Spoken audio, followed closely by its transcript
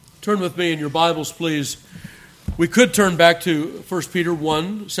Turn with me in your Bibles, please. We could turn back to 1 Peter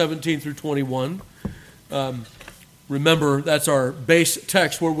 1, 17 through 21. Remember, that's our base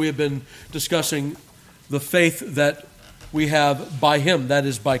text where we have been discussing the faith that we have by Him, that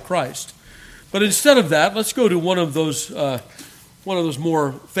is, by Christ. But instead of that, let's go to one of those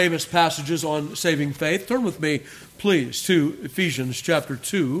more famous passages on saving faith. Turn with me, please, to Ephesians chapter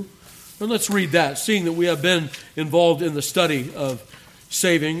 2. And let's read that, seeing that we have been involved in the study of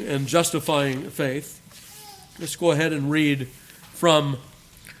saving and justifying faith. Let's go ahead and read from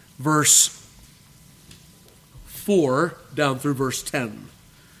verse 4 down through verse 10.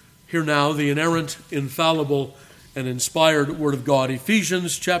 Hear now the inerrant, infallible, and inspired Word of God.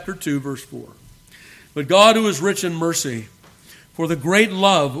 Ephesians chapter 2, verse 4. But God, who is rich in mercy, for the great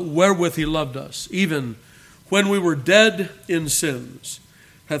love wherewith He loved us, even when we were dead in sins,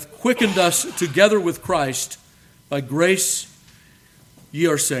 hath quickened us together with Christ. By grace ye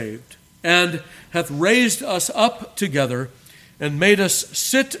are saved, and hath raised us up together, and made us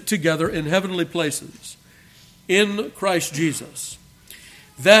sit together in heavenly places, in Christ Jesus,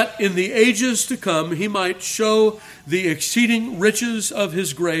 that in the ages to come He might show the exceeding riches of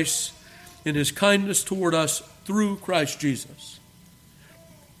His grace in His kindness toward us through Christ Jesus.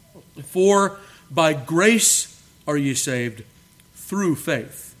 For by grace are ye saved, through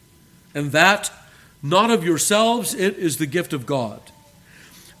faith, and that not of yourselves, it is the gift of God,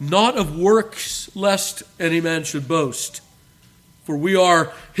 not of works, lest any man should boast. For we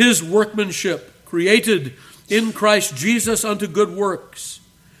are His workmanship, created in Christ Jesus unto good works,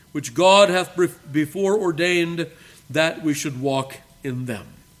 which God hath before ordained that we should walk in them.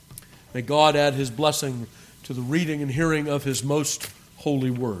 May God add His blessing to the reading and hearing of His most holy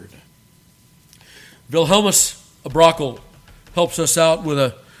word. Wilhelmus Brakel helps us out with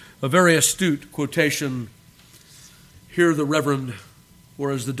a very astute quotation. Here the Reverend, or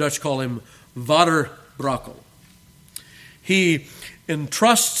as the Dutch call him, Vader Brakel. He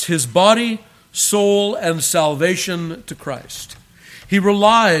entrusts his body, soul, and salvation to Christ. He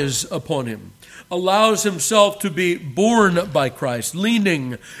relies upon Him, allows himself to be borne by Christ,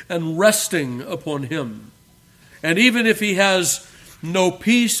 leaning and resting upon Him. And even if he has no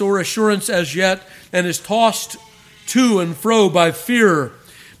peace or assurance as yet, and is tossed to and fro by fear,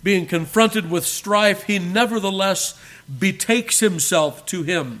 being confronted with strife, he nevertheless betakes himself to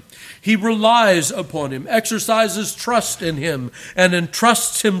Him. He relies upon Him, exercises trust in Him, and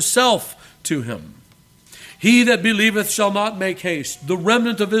entrusts himself to Him. He that believeth shall not make haste. The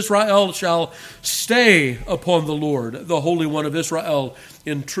remnant of Israel shall stay upon the Lord, the Holy One of Israel,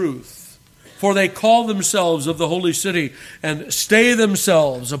 in truth. For they call themselves of the holy city, and stay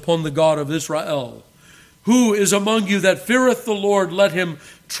themselves upon the God of Israel. Who is among you that feareth the Lord? Let him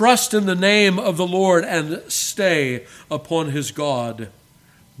trust in the name of the Lord, and stay upon his God.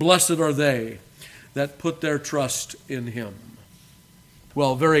 Blessed are they that put their trust in Him.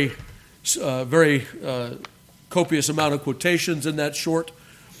 Well, very copious amount of quotations in that short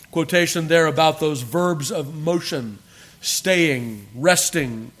quotation there about those verbs of motion: staying,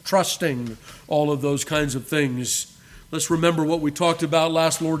 resting, trusting, all of those kinds of things. Let's remember what we talked about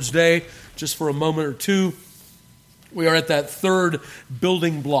last Lord's Day, just for a moment or two. We are at that third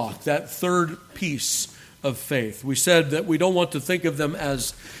building block, that third piece of faith. We said that we don't want to think of them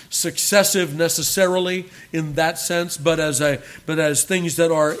as successive necessarily in that sense, but as things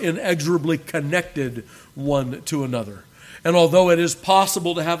that are inexorably connected one to another. And although it is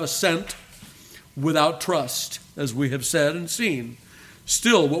possible to have assent without trust, as we have said and seen,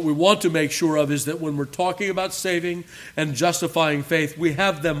 still what we want to make sure of is that when we're talking about saving and justifying faith, we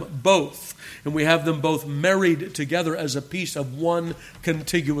have them both, and we have them both married together as a piece of one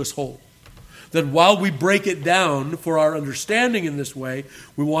contiguous whole. That while we break it down for our understanding in this way,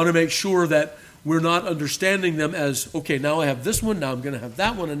 we want to make sure that we're not understanding them as, okay, now I have this one, now I'm going to have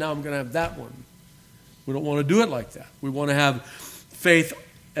that one, and now I'm going to have that one. We don't want to do it like that. We want to have faith,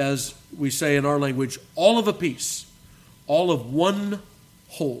 as we say in our language, all of a piece, all of one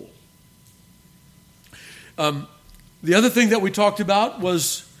whole. The other thing that we talked about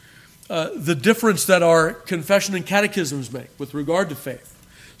was the difference that our confession and catechisms make with regard to faith.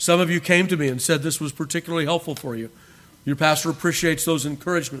 Some of you came to me and said this was particularly helpful for you. Your pastor appreciates those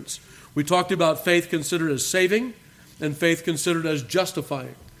encouragements. We talked about faith considered as saving and faith considered as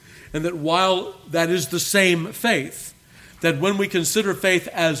justifying. And that while that is the same faith, that when we consider faith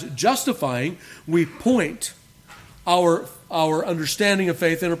as justifying, we point our understanding of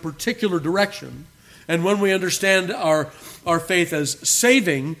faith in a particular direction. And when we understand our faith as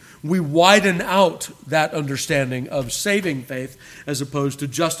saving, we widen out that understanding of saving faith as opposed to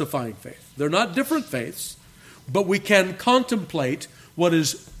justifying faith. They're not different faiths, but we can contemplate what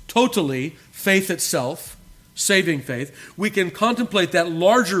is totally faith itself, saving faith. We can contemplate that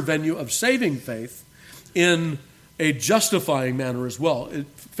larger venue of saving faith in a justifying manner as well.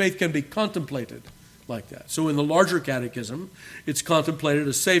 Faith can be contemplated like that. So in the larger catechism, it's contemplated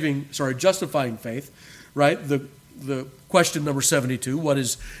as justifying faith, right? The question number 72, what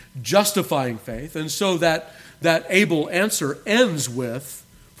is justifying faith? And so that able answer ends with,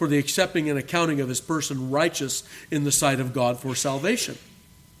 for the accepting and accounting of his person righteous in the sight of God for salvation.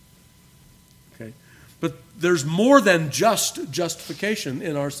 Okay? But there's more than just justification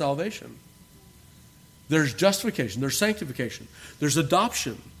in our salvation. There's justification, there's sanctification, there's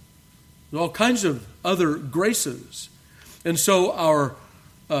adoption, there's all kinds of other graces. And so our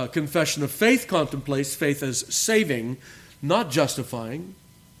confession of faith contemplates faith as saving, not justifying.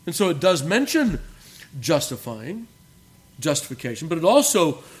 And so it does mention justification, but it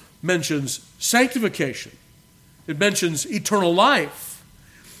also mentions sanctification. It mentions eternal life.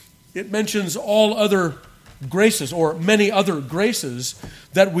 It mentions all other graces, or many other graces,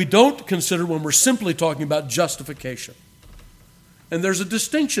 that we don't consider when we're simply talking about justification. And there's a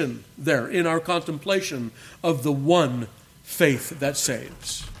distinction there in our contemplation of the one faith that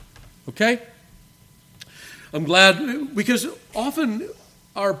saves. Okay? I'm glad, because often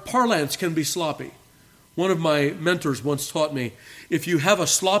our parlance can be sloppy. One of my mentors once taught me, if you have a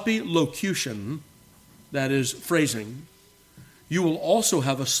sloppy locution, that is phrasing, you will also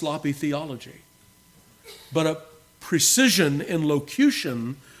have a sloppy theology. But a precision in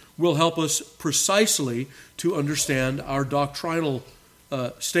locution will help us precisely to understand our doctrinal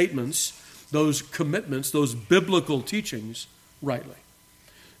statements, those commitments, those biblical teachings rightly.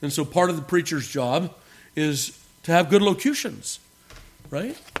 And so part of the preacher's job is to have good locutions,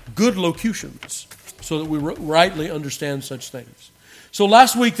 right? Good locutions, so that we rightly understand such things. So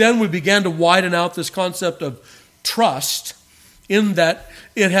last week then we began to widen out this concept of trust, in that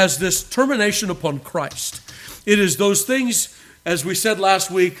it has this termination upon Christ. It is those things, as we said last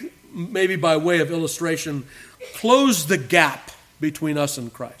week, maybe by way of illustration, close the gap between us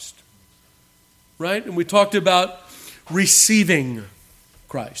and Christ. Right? And we talked about receiving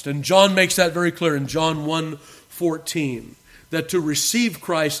Christ. And John makes that very clear in John 1:14, that to receive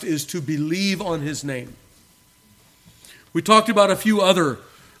Christ is to believe on his name. We talked about a few other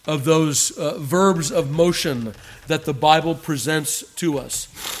of those verbs of motion that the Bible presents to us.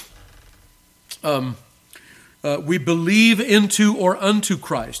 We believe into or unto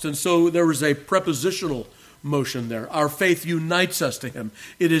Christ. And so there was a prepositional motion there. Our faith unites us to him.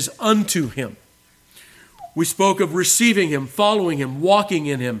 It is unto him. We spoke of receiving him, following him, walking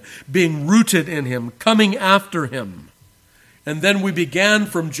in him, being rooted in him, coming after him. And then we began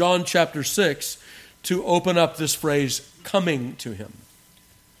from John chapter 6 to open up this phrase, coming to him.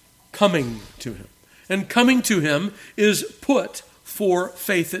 Coming to him. And coming to him is put for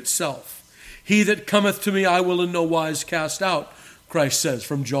faith itself. He that cometh to me I will in no wise cast out, Christ says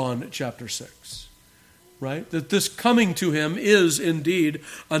from John chapter 6. Right? That this coming to him is indeed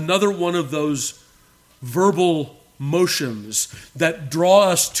another one of those verbal motions that draw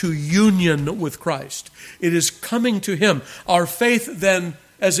us to union with Christ. It is coming to him. Our faith then,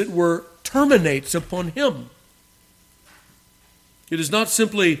 as it were, terminates upon him. It is not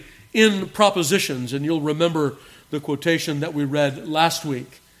simply in propositions, and you'll remember the quotation that we read last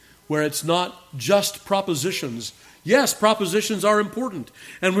week, where it's not just propositions. Yes, propositions are important,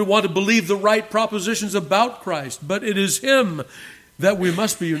 and we want to believe the right propositions about Christ, but it is him that we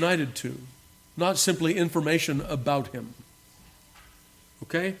must be united to, not simply information about him.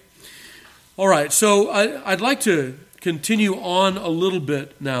 Okay? All right, so I'd like to continue on a little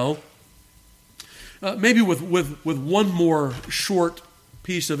bit now, maybe with one more short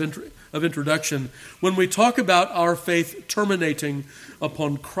piece of introduction. When we talk about our faith terminating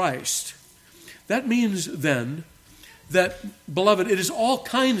upon Christ, that means then that, beloved, it is all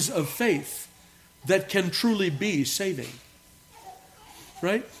kinds of faith that can truly be saving.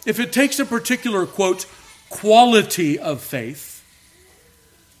 Right? If it takes a particular, quote, quality of faith,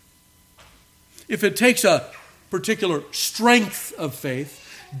 if it takes a particular strength of faith,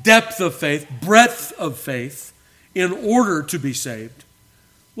 depth of faith, breadth of faith, in order to be saved,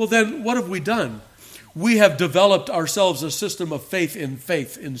 well then, what have we done? We have developed ourselves a system of faith in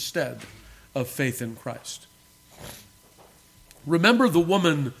faith instead of faith in Christ. Remember the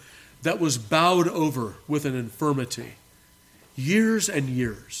woman that was bowed over with an infirmity years and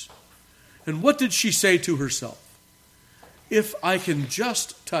years. And what did she say to herself? If I can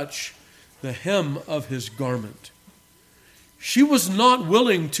just touch the hem of his garment. She was not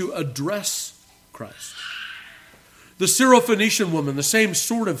willing to address Christ. The Syrophoenician woman, the same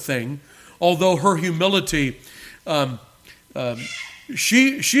sort of thing, although her humility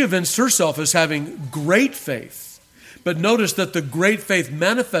she evinced herself as having great faith. But notice that the great faith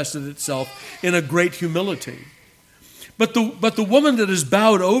manifested itself in a great humility. But the woman that is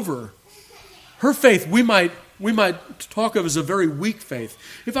bowed over, her faith we might talk of as a very weak faith.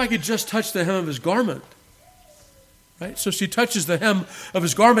 If I could just touch the hem of his garment. Right? So she touches the hem of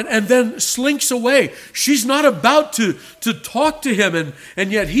his garment and then slinks away. She's not about to talk to him,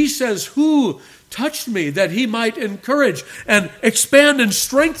 and yet he says, "Who touched me?" that he might encourage and expand and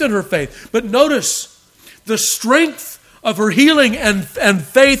strengthen her faith. But notice the strength of her healing and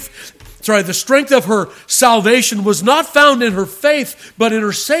faith, the strength of her salvation was not found in her faith, but in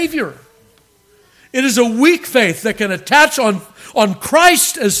her Savior. It is a weak faith that can attach on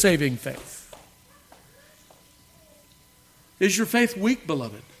Christ as saving faith. Is your faith weak,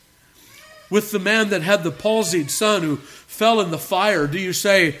 beloved? With the man that had the palsied son who fell in the fire, do you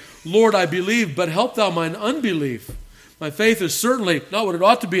say, "Lord, I believe, but help thou mine unbelief"? My faith is certainly not what it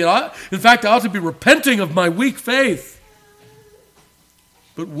ought to be. In fact, I ought to be repenting of my weak faith.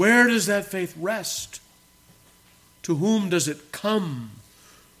 But where does that faith rest? To whom does it come?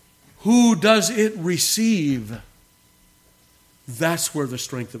 Who does it receive? That's where the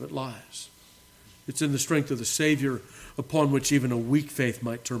strength of it lies. It's in the strength of the Savior upon which even a weak faith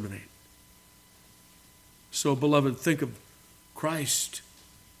might terminate. So, beloved, think of Christ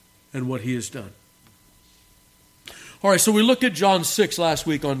and what he has done. All right, so we looked at John 6 last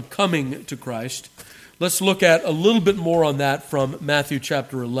week on coming to Christ. Let's look at a little bit more on that from Matthew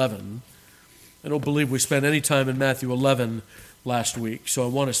chapter 11. I don't believe we spent any time in Matthew 11 last week, so I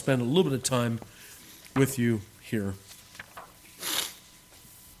want to spend a little bit of time with you here.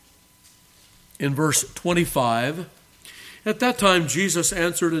 In verse 25, "At that time Jesus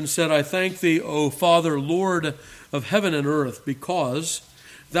answered and said, I thank thee, O Father, Lord of heaven and earth, because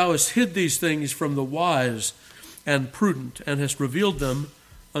thou hast hid these things from the wise and prudent, and hast revealed them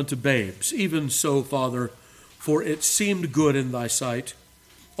unto babes. Even so, Father, for it seemed good in thy sight.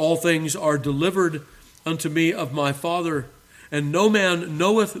 All things are delivered unto me of my Father, and no man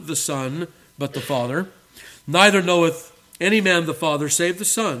knoweth the Son but the Father, neither knoweth any man the Father save the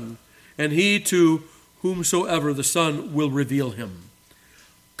Son, and he to whomsoever the Son will reveal him.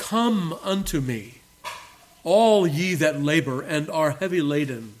 Come unto me, all ye that labor and are heavy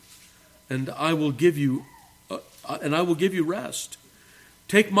laden, and I will give you rest.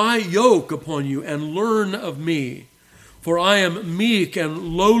 Take my yoke upon you and learn of me, for I am meek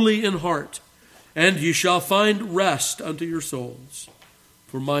and lowly in heart, and ye shall find rest unto your souls.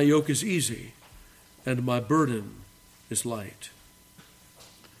 For my yoke is easy, and my burden is light."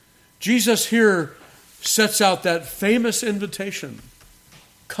 Jesus here sets out that famous invitation,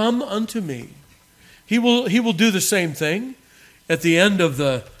 "Come unto me." He will do the same thing at the end of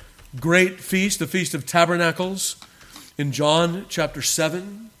the great feast, the Feast of Tabernacles, in John chapter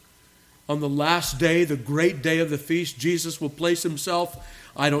 7. On the last day, the great day of the feast, Jesus will place himself,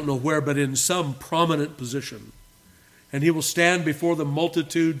 I don't know where, but in some prominent position. And he will stand before the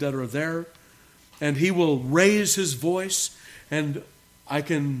multitude that are there, and he will raise his voice, and I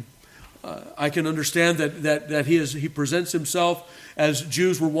can understand that he presents himself as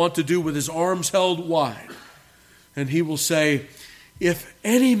Jews were wont to do, with his arms held wide. And he will say, "If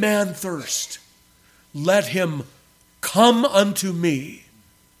any man thirst, let him come unto me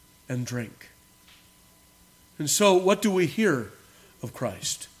and drink." And so what do we hear of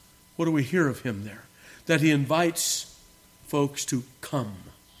Christ? What do we hear of him there? That he invites folks to come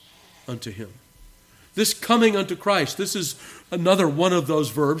unto him. This coming unto Christ, this is another one of those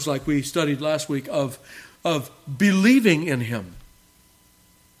verbs, like we studied last week, of believing in him.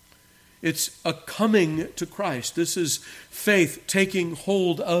 It's a coming to Christ. This is faith taking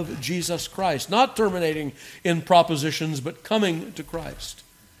hold of Jesus Christ, not terminating in propositions, but coming to Christ.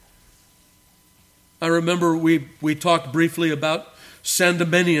 I remember we talked briefly about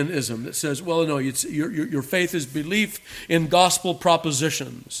Sandemanianism that says, well, no, your faith is belief in gospel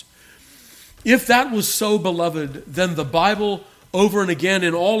propositions. If that was so, beloved, then the Bible over and again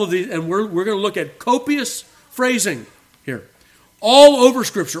in all of these, and we're going to look at copious phrasing here, all over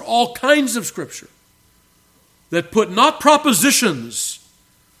Scripture, all kinds of Scripture, that put not propositions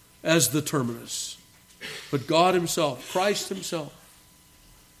as the terminus, but God himself, Christ himself,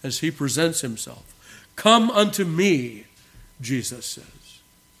 as he presents himself. Come unto me, Jesus says,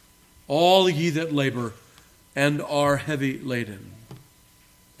 all ye that labor and are heavy laden,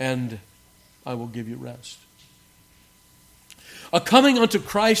 and I will give you rest. A coming unto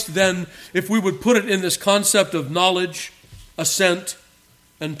Christ, then, if we would put it in this concept of knowledge, assent,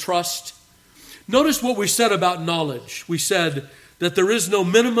 and trust. Notice what we said about knowledge. We said that there is no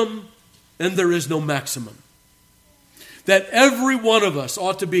minimum and there is no maximum. that every one of us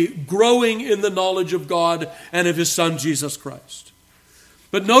ought to be growing in the knowledge of God and of His Son, Jesus Christ.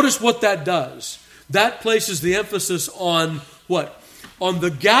 But notice what that does. That places the emphasis on what? On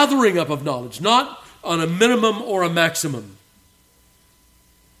the gathering up of knowledge, not on a minimum or a maximum.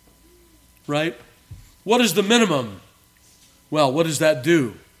 Right? What is the minimum? Well, what does that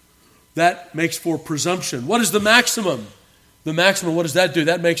do? That makes for presumption. What is the maximum? The maximum, what does that do?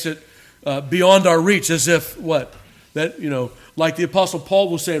 That makes it beyond our reach, as if, what? That, like the Apostle Paul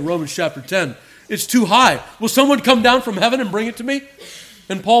will say in Romans chapter 10, it's too high. Will someone come down from heaven and bring it to me?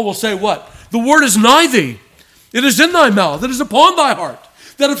 And Paul will say what? The word is nigh thee. It is in thy mouth. It is upon thy heart.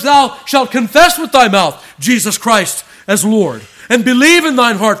 That if thou shalt confess with thy mouth Jesus Christ as Lord, and believe in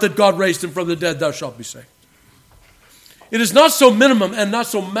thine heart that God raised him from the dead, thou shalt be saved. It is not so minimum and not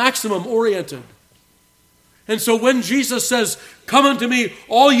so maximum oriented. And so when Jesus says, come unto me,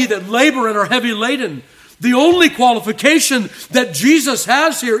 all ye that labor and are heavy laden, the only qualification that Jesus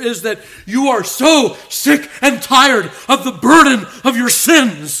has here is that you are so sick and tired of the burden of your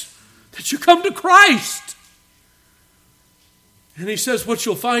sins that you come to Christ. And he says, what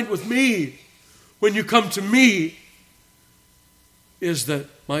you'll find with me when you come to me is that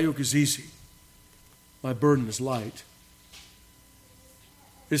my yoke is easy, my burden is light.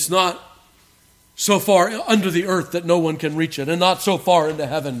 It's not so far under the earth that no one can reach it, and not so far into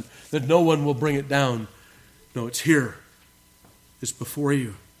heaven that no one will bring it down. No, it's here. It's before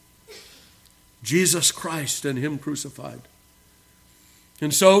you. Jesus Christ and Him crucified.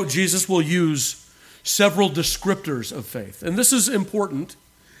 And so Jesus will use several descriptors of faith. And this is important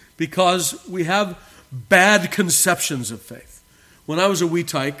because we have bad conceptions of faith. When I was a wee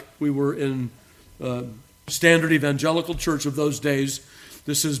tyke, we were in standard evangelical church of those days.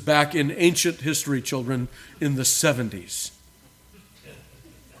 This is back in ancient history, children, in the 70s.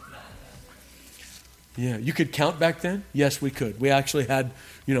 Yeah, you could count back then? Yes, we could. We actually had,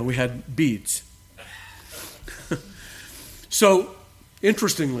 we had beads. So,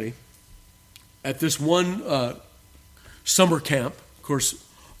 interestingly, at this one summer camp, of course,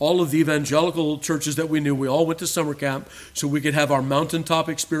 all of the evangelical churches that we knew, we all went to summer camp so we could have our mountaintop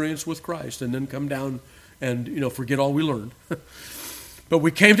experience with Christ and then come down and, forget all we learned. But we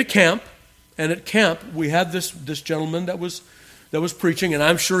came to camp, and at camp we had this gentleman that was preaching, and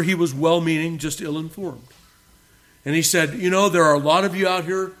I'm sure he was well-meaning, just ill-informed. And he said, there are a lot of you out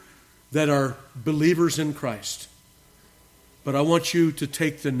here that are believers in Christ, but I want you to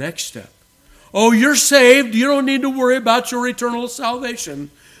take the next step. Oh, you're saved. You don't need to worry about your eternal salvation.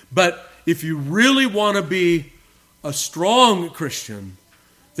 But if you really want to be a strong Christian,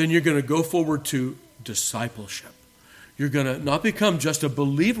 then you're going to go forward to discipleship. You're going to not become just a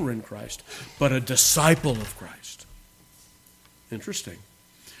believer in Christ, but a disciple of Christ. Interesting.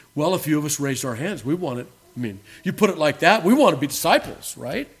 Well, a few of us raised our hands. We want it. You put it like that, we want to be disciples,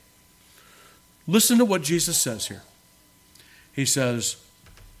 right? Listen to what Jesus says here. He says,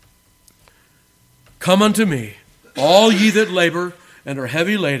 come unto me, all ye that labor and are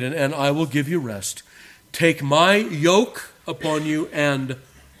heavy laden, and I will give you rest. Take my yoke upon you and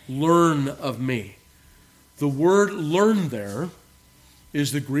learn of me. The word learn there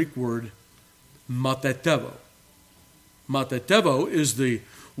is the Greek word matetevo. Matetevo is the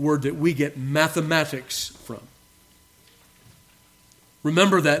word that we get mathematics from.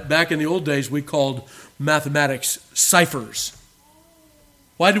 Remember that back in the old days we called mathematics ciphers.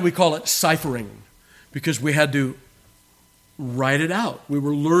 Why did we call it ciphering? Because we had to write it out. We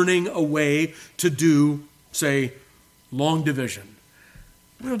were learning a way to do, say, long division.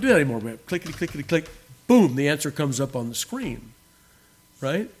 We don't do that anymore. We have clickety, clickety, click. Boom, the answer comes up on the screen,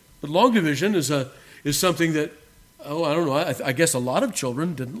 right? But long division is something that, I don't know, I guess a lot of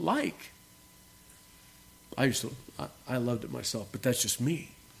children didn't like. I loved it myself, but that's just me.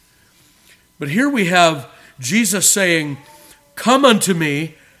 But here we have Jesus saying, come unto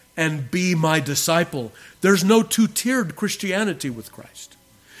me and be my disciple. There's no two-tiered Christianity with Christ.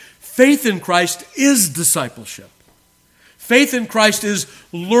 Faith in Christ is discipleship. Faith in Christ is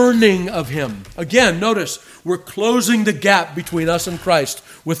learning of Him. Again, notice, we're closing the gap between us and Christ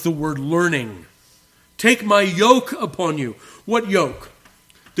with the word learning. Take my yoke upon you. What yoke?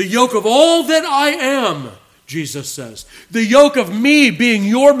 The yoke of all that I am, Jesus says. The yoke of me being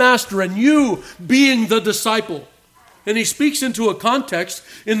your master and you being the disciple. And he speaks into a context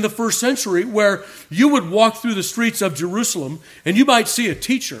in the first century where you would walk through the streets of Jerusalem and you might see a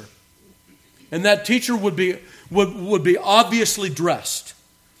teacher. And that teacher would be obviously dressed.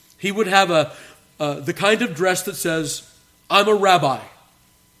 He would have the kind of dress that says, I'm a rabbi.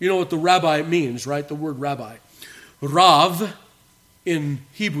 You know what the rabbi means, right? The word rabbi. Rav in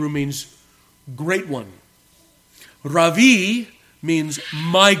Hebrew means great one. Ravi means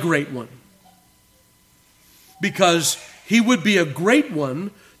my great one, because he would be a great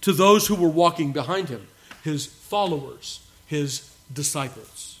one to those who were walking behind him, his followers, his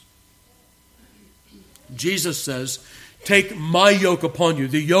disciples. Jesus says, take my yoke upon you,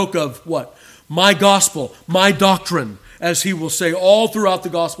 the yoke of what? My gospel, my doctrine, as he will say all throughout the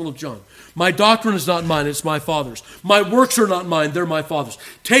Gospel of John. My doctrine is not mine, it's my Father's. My works are not mine, they're my Father's.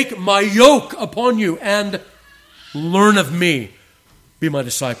 Take my yoke upon you and learn of me. Be my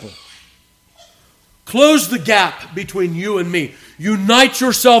disciple. Close the gap between you and me. Unite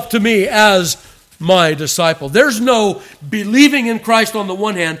yourself to me as my disciple. There's no believing in Christ on the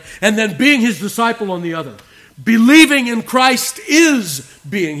one hand and then being his disciple on the other. Believing in Christ is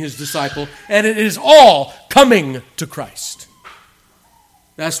being his disciple, and it is all coming to Christ.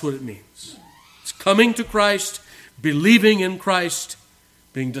 That's what it means. It's coming to Christ, believing in Christ,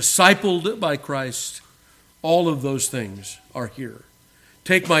 being discipled by Christ. All of those things are here.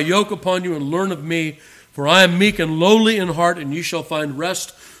 Take my yoke upon you and learn of me, for I am meek and lowly in heart, and ye shall find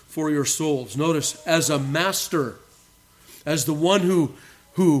rest for your souls. Notice, as a master, as the one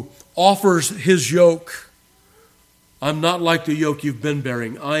who offers his yoke, I'm not like the yoke you've been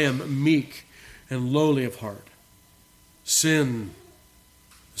bearing. I am meek and lowly of heart. Sin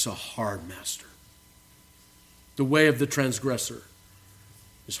is a hard master. The way of the transgressor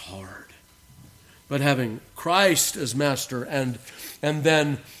is hard. But having Christ as master and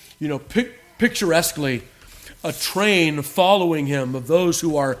then, picturesquely, a train following him of those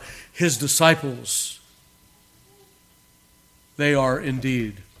who are his disciples, they are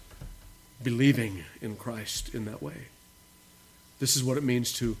indeed believing in Christ in that way. This is what it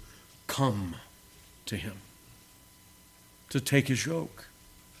means to come to him, to take his yoke,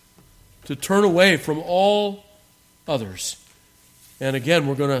 to turn away from all others. And again,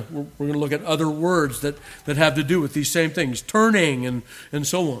 we're going to look at other words that have to do with these same things, turning and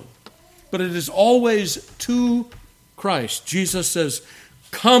so on. But it is always to Christ. Jesus says,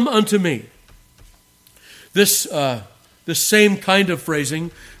 "Come unto me." This same kind of phrasing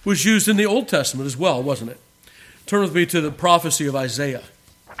was used in the Old Testament as well, wasn't it? Turn with me to the prophecy of Isaiah.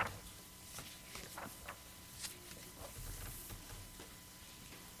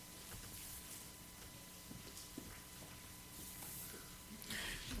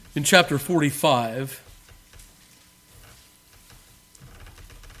 In chapter 45,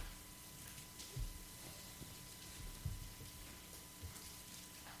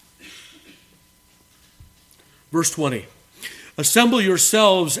 verse 20, "Assemble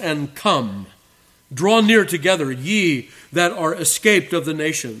yourselves and come. Draw near together, ye that are escaped of the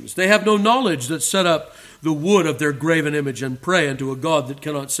nations. They have no knowledge that set up the wood of their graven image and pray unto a God that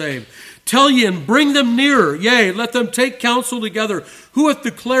cannot save. Tell ye and bring them near, yea, let them take counsel together. Who hath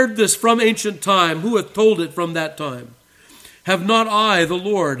declared this from ancient time? Who hath told it from that time? Have not I the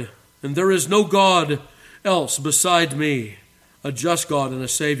Lord, and there is no God else beside me, a just God and a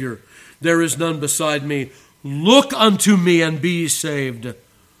Savior. There is none beside me. Look unto me and be ye saved,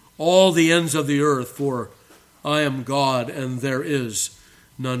 all the ends of the earth, for I am God and there is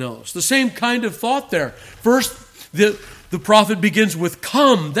none else." The same kind of thought there. First, the prophet begins with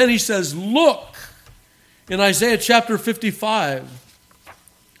come. Then he says, look. In Isaiah chapter 55,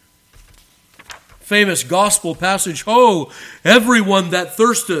 famous gospel passage, "Ho, everyone that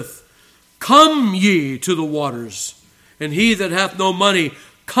thirsteth, come ye to the waters. And he that hath no money,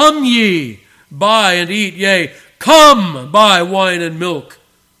 come ye, buy and eat. Yea, come, buy wine and milk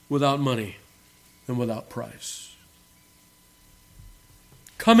without money and without price."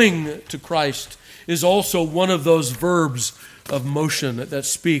 Coming to Christ is also one of those verbs of motion that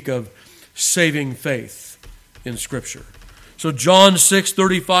speak of saving faith in Scripture. So John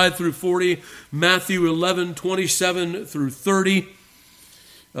 6:35 through 40, Matthew 11:27 through 30,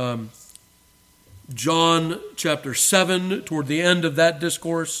 John chapter 7 toward the end of that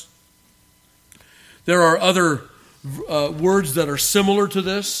discourse. There are other words that are similar to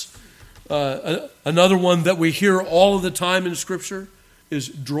this. Another one that we hear all of the time in Scripture is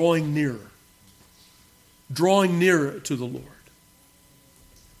drawing near. Drawing near to the Lord.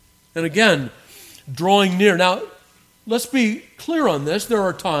 And again, drawing near. Now, let's be clear on this. There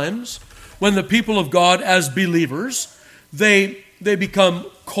are times when the people of God, as believers, they become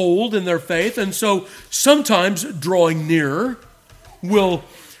cold in their faith. And so sometimes drawing near will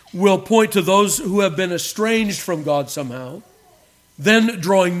point to those who have been estranged from God somehow, then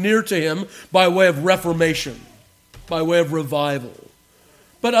drawing near to him by way of reformation, by way of revival.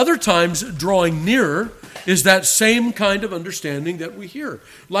 But other times, drawing near is that same kind of understanding that we hear.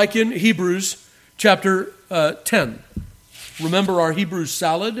 Like in Hebrews chapter 10. Remember our Hebrews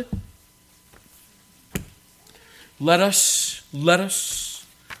salad? Let us.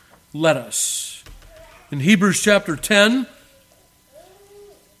 In Hebrews chapter 10,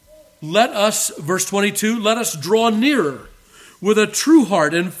 let us, verse 22, let us draw near with a true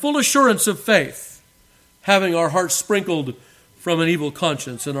heart and full assurance of faith, having our hearts sprinkled from an evil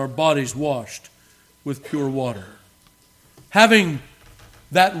conscience and our bodies washed with pure water. Having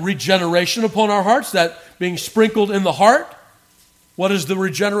that regeneration upon our hearts, that being sprinkled in the heart, what does the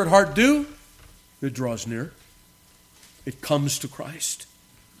regenerate heart do? It draws near. It comes to Christ.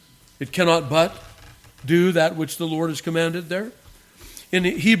 It cannot but do that which the Lord has commanded there. In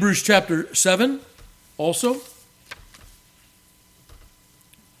Hebrews chapter 7, also,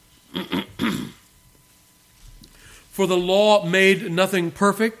 for the law made nothing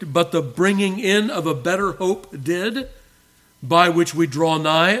perfect, but the bringing in of a better hope did, by which we draw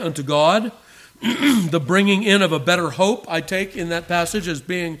nigh unto God. The bringing in of a better hope, I take in that passage as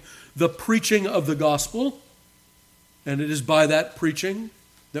being the preaching of the gospel. And it is by that preaching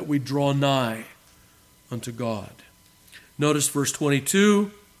that we draw nigh unto God. Notice verse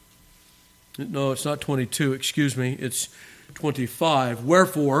 22. No, it's not 22, excuse me. It's 25.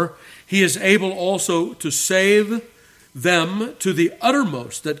 Wherefore, he is able also to save them to the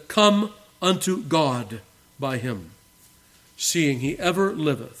uttermost that come unto God by him, seeing he ever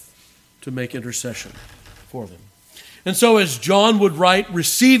liveth to make intercession for them. And so as John would write,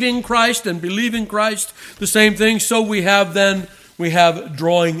 receiving Christ and believing Christ, the same thing, so we have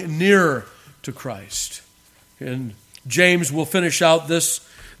drawing near to Christ. And James will finish out this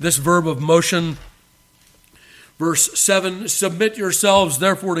verb of motion. Verse 7, submit yourselves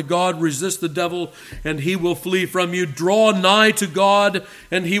therefore to God, resist the devil, and he will flee from you. Draw nigh to God,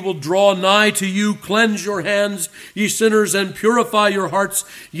 and he will draw nigh to you. Cleanse your hands, ye sinners, and purify your hearts.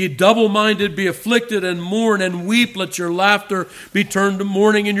 Ye double-minded, be afflicted, and mourn, and weep. Let your laughter be turned to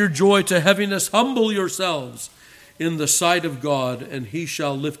mourning, and your joy to heaviness. Humble yourselves in the sight of God, and he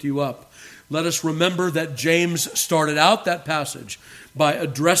shall lift you up. Let us remember that James started out that passage by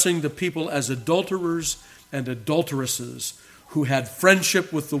addressing the people as adulterers and adulteresses who had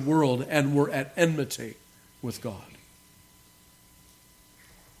friendship with the world and were at enmity with God.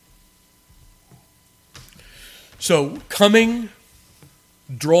 So coming,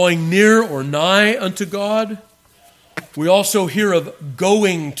 drawing near or nigh unto God, we also hear of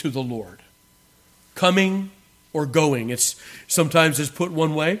going to the Lord. Coming or going. Sometimes it's put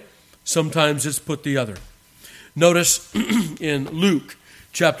one way, sometimes it's put the other. Notice in Luke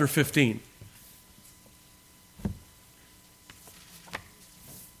chapter 15.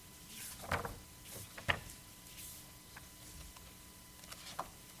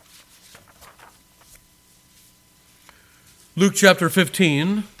 Luke chapter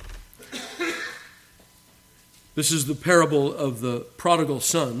 15, this is the parable of the prodigal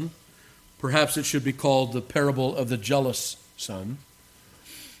son. Perhaps it should be called the parable of the jealous son.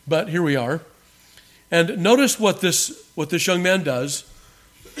 But here we are. And notice what this young man does.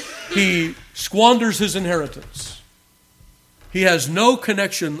 He squanders his inheritance. He has no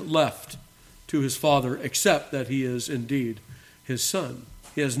connection left to his father except that he is indeed his son.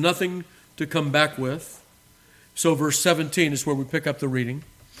 He has nothing to come back with. So verse 17 is where we pick up the reading.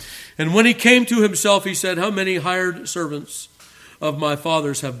 And when he came to himself, he said, how many hired servants of my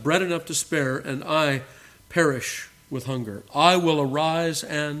father's have bread enough to spare, and I perish with hunger? I will arise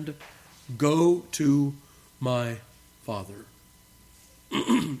and go to my father.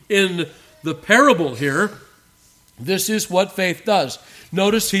 In the parable here, this is what faith does.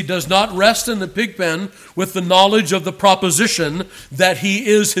 Notice he does not rest in the pig pen with the knowledge of the proposition that he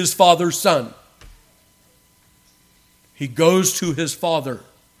is his father's son. He goes to his father.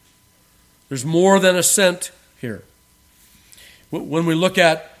 There's more than assent here. When we look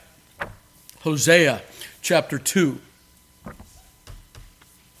at Hosea chapter 2,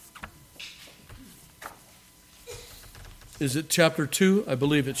 is it chapter 2? I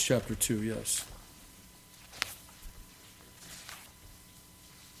believe it's chapter 2, yes.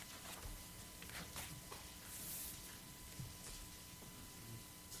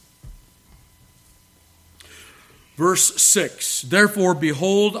 Verse 6, therefore,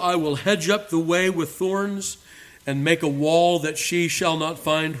 behold, I will hedge up the way with thorns, and make a wall that she shall not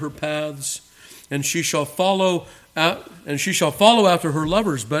find her paths, and she shall follow after her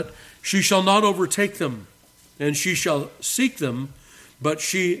lovers, but she shall not overtake them, and she shall seek them, but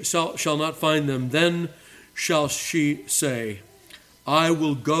she shall not find them. Then shall she say, I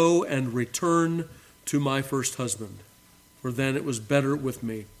will go and return to my first husband, for then it was better with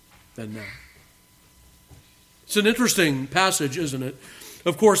me than now. It's an interesting passage, isn't it?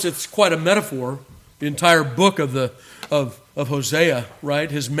 Of course, it's quite a metaphor. The entire book of Hosea,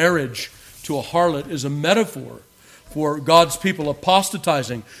 right? His marriage to a harlot is a metaphor for God's people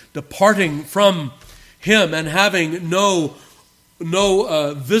apostatizing, departing from Him, and having no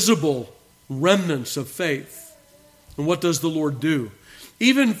visible remnants of faith. And what does the Lord do?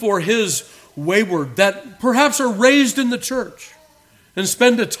 Even for His wayward that perhaps are raised in the church and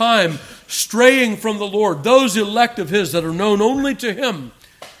spend a time straying from the Lord, those elect of His that are known only to Him.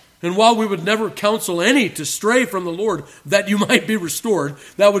 And while we would never counsel any to stray from the Lord that you might be restored,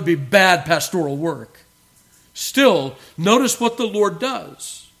 that would be bad pastoral work. Still, notice what the Lord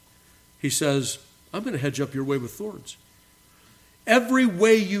does. He says, I'm going to hedge up your way with thorns. Every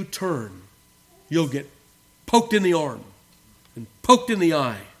way you turn, you'll get poked in the arm and poked in the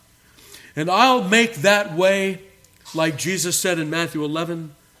eye. And I'll make that way, like Jesus said in Matthew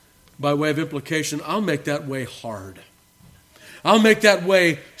 11, by way of implication, I'll make that way hard. I'll make that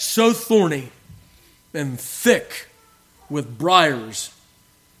way so thorny and thick with briars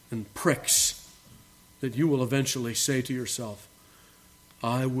and pricks that you will eventually say to yourself,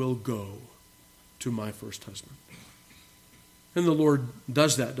 I will go to my first husband. And the Lord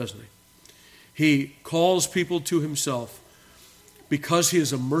does that, doesn't He? He calls people to Himself because He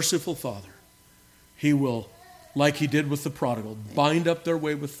is a merciful Father. He will, like He did with the prodigal, bind up their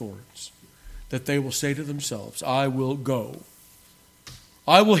way with thorns, that they will say to themselves, I will go.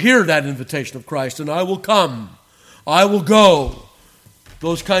 I will hear that invitation of Christ, and I will come. I will go.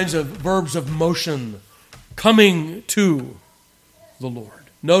 Those kinds of verbs of motion, coming to the Lord.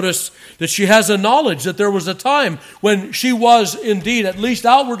 Notice that she has a knowledge that there was a time when she was indeed, at least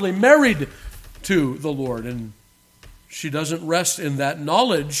outwardly, married to the Lord. And she doesn't rest in that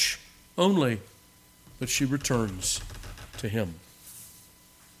knowledge only, but she returns to Him.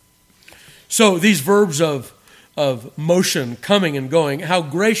 So these verbs of motion, coming and going, how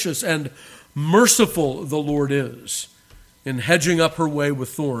gracious and merciful the Lord is in hedging up her way with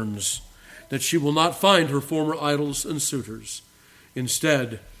thorns, that she will not find her former idols and suitors.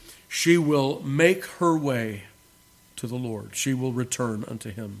 Instead, she will make her way to the Lord. She will return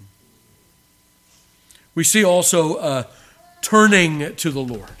unto Him. We see also turning to the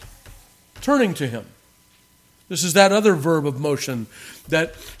Lord, turning to Him. This is that other verb of motion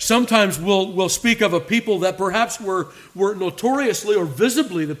that sometimes we'll speak of a people that perhaps were notoriously or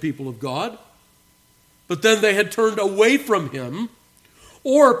visibly the people of God, but then they had turned away from Him,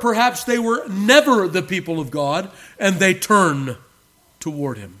 or perhaps they were never the people of God and they turn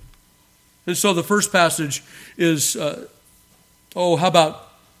toward Him. And so the first passage is, there's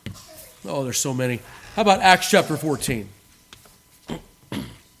so many. How about Acts chapter 14?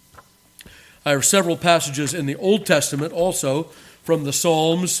 There are several passages in the Old Testament also from the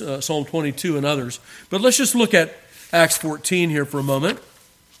Psalms, Psalm 22 and others. But let's just look at Acts 14 here for a moment.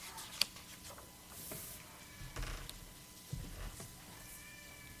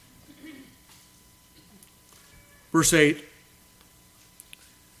 Verse 8.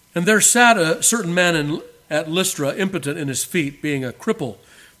 And there sat a certain man at Lystra, impotent in his feet, being a cripple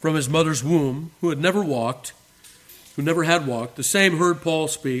from his mother's womb, who never had walked. The same heard Paul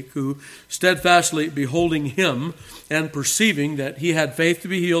speak, who, steadfastly beholding him and perceiving that he had faith to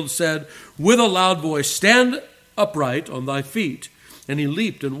be healed, said with a loud voice, Stand upright on thy feet. And he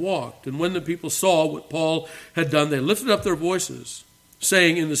leaped and walked. And when the people saw what Paul had done, they lifted up their voices,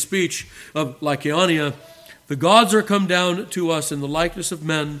 saying in the speech of Lycaonia, The gods are come down to us in the likeness of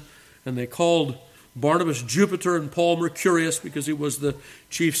men. And they called Barnabas Jupiter and Paul Mercurius, because he was the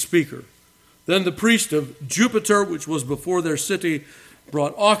chief speaker. Then the priest of Jupiter, which was before their city,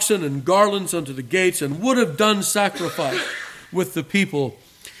 brought oxen and garlands unto the gates, and would have done sacrifice with the people,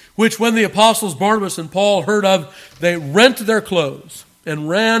 which when the apostles Barnabas and Paul heard of, they rent their clothes and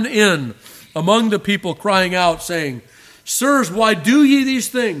ran in among the people, crying out, saying, Sirs, why do ye these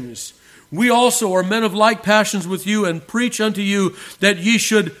things? We also are men of like passions with you, and preach unto you that ye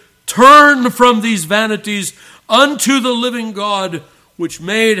should turn from these vanities unto the living God, which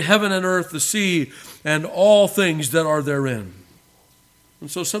made heaven and earth, the sea, and all things that are therein. And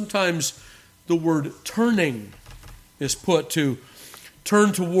so sometimes the word turning is put to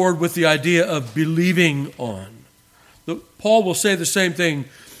turn toward with the idea of believing on. Paul will say the same thing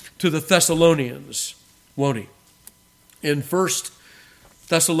to the Thessalonians, won't he? In 1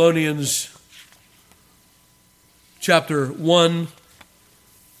 Thessalonians chapter 1,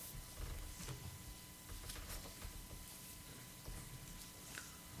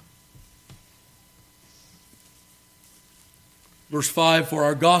 verse 5, For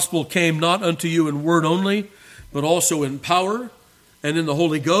our gospel came not unto you in word only, but also in power, and in the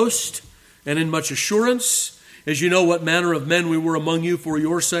Holy Ghost, and in much assurance, as you know what manner of men we were among you for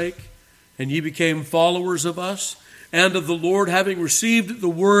your sake, and ye became followers of us, and of the Lord, having received the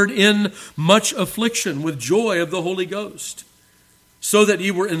word in much affliction with joy of the Holy Ghost, so that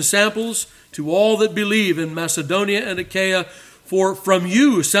ye were ensamples to all that believe in Macedonia and Achaia. For from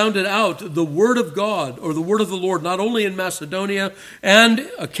you sounded out the word of God, or the word of the Lord, not only in Macedonia and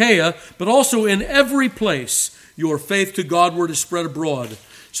Achaia, but also in every place your faith to Godward is spread abroad,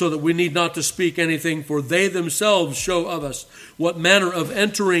 so that we need not to speak anything, for they themselves show of us what manner of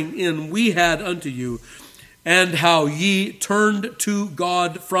entering in we had unto you, and how ye turned to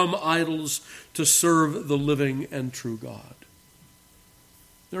God from idols to serve the living and true God.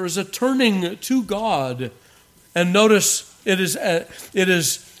 There is a turning to God, and notice it is a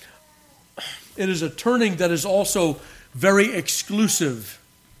turning that is also very exclusive,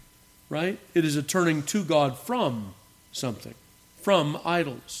 right? It is a turning to God from something, from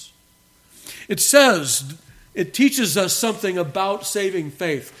idols. It teaches us something about saving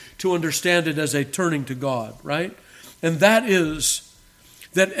faith to understand it as a turning to God, right? And that is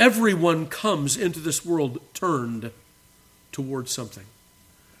that everyone comes into this world turned towards something,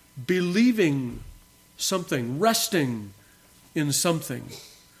 believing something, resting in something.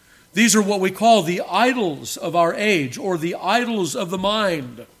 These are what we call the idols of our age, or the idols of the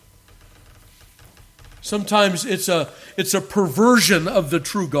mind. Sometimes it's a perversion of the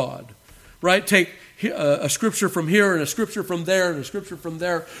true God, right? Take a scripture from here and a scripture from there and a scripture from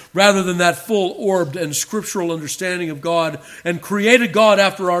there, rather than that full-orbed and scriptural understanding of God, and create a God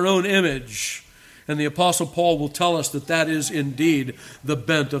after our own image. And the Apostle Paul will tell us that that is indeed the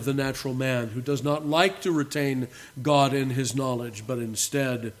bent of the natural man, who does not like to retain God in his knowledge, but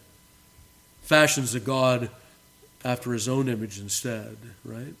instead fashions a God after his own image instead,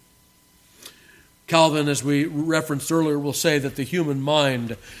 right? Calvin, as we referenced earlier, will say that the human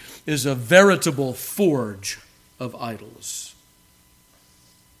mind is a veritable forge of idols.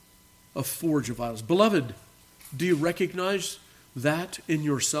 A forge of idols. Beloved, do you recognize that in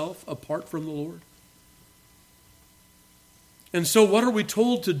yourself apart from the Lord? And so what are we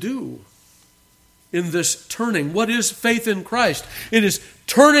told to do in this turning? What is faith in Christ? It is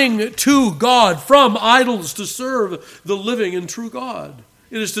turning to God from idols to serve the living and true God.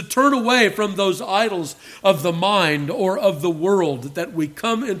 It is to turn away from those idols of the mind or of the world that we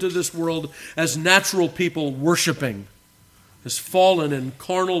come into this world as natural people worshiping. As fallen and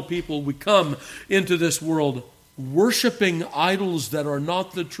carnal people, we come into this world worshiping idols that are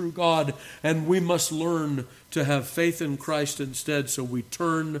not the true God, and we must learn to have faith in Christ instead, so we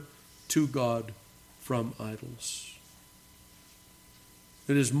turn to God from idols.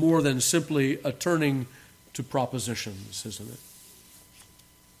 It is more than simply a turning to propositions, isn't it?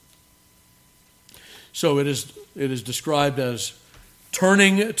 So it is described as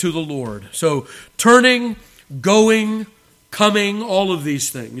turning to the Lord. So turning, going, coming, all of these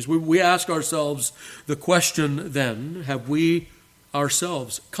things. We ask ourselves the question then, have we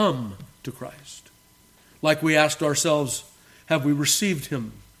ourselves come to Christ? Like we asked ourselves, have we received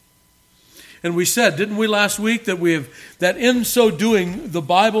him? And we said, didn't we last week, that in so doing, the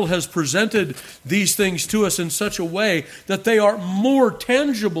Bible has presented these things to us in such a way that they are more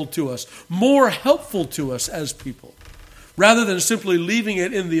tangible to us, more helpful to us as people, rather than simply leaving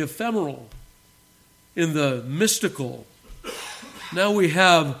it in the ephemeral, in the mystical. Now we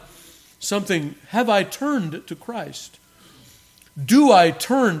have something. Have I turned to Christ? Do I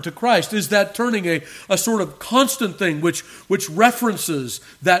turn to Christ? Is that turning a sort of constant thing which references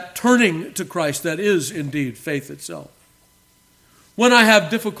that turning to Christ that is indeed faith itself? When I have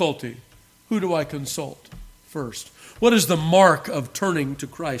difficulty, who do I consult first? What is the mark of turning to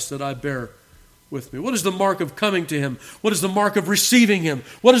Christ that I bear with me? What is the mark of coming to him? What is the mark of receiving him?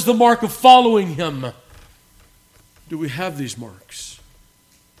 What is the mark of following him? Do we have these marks?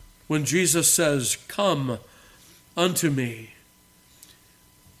 When Jesus says, "Come unto me,"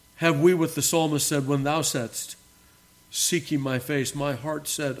 have we, with the psalmist, said, "When thou saidst, seek ye my face, my heart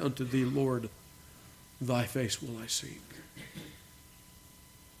said unto thee, Lord, thy face will I seek."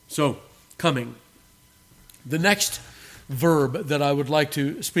 So, coming. The next verb that I would like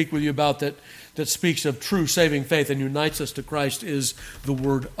to speak with you about that speaks of true saving faith and unites us to Christ is the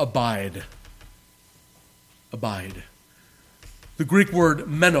word abide. Abide. The Greek word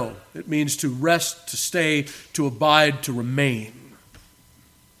meno, it means to rest, to stay, to abide, to remain.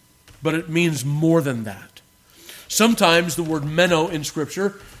 But it means more than that. Sometimes the word meno in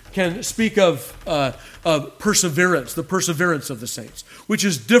Scripture can speak of perseverance, the perseverance of the saints, which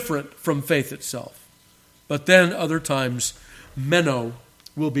is different from faith itself. But then other times, meno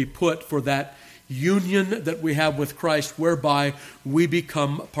will be put for that union that we have with Christ, whereby we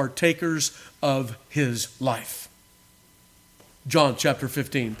become partakers of his life. John chapter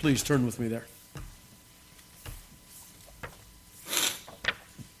 15, please turn with me there.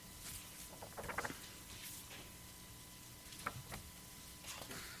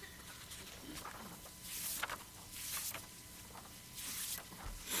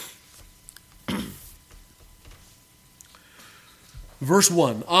 Verse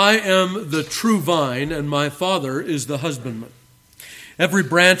 1, I am the true vine, and my Father is the husbandman. Every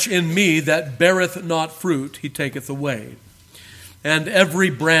branch in me that beareth not fruit, he taketh away. And every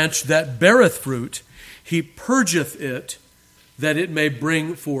branch that beareth fruit, he purgeth it, that it may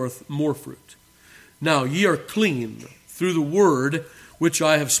bring forth more fruit. Now ye are clean through the word which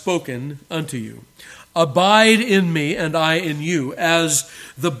I have spoken unto you. Abide in me, and I in you. As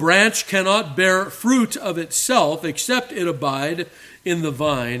the branch cannot bear fruit of itself, except it abide in the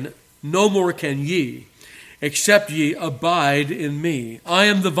vine, no more can ye, except ye abide in me. I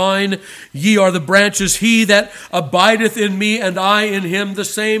am the vine, ye are the branches. He that abideth in me, and I in him, the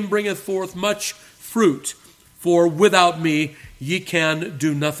same bringeth forth much fruit. For without me ye can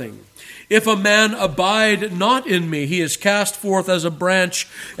do nothing. If a man abide not in me, he is cast forth as a branch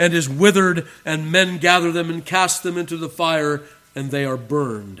and is withered, and men gather them and cast them into the fire, and they are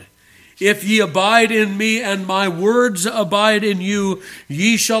burned. If ye abide in me, and my words abide in you,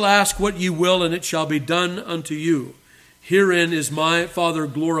 ye shall ask what ye will, and it shall be done unto you. Herein is my Father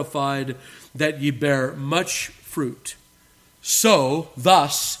glorified, that ye bear much fruit. So,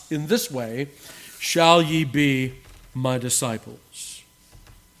 thus, in this way, shall ye be my disciples.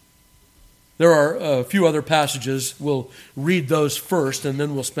 There are a few other passages. We'll read those first, and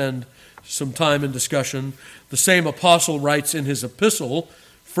then we'll spend some time in discussion. The same apostle writes in his epistle,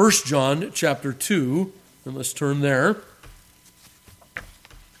 1 John chapter 2, and let's turn there.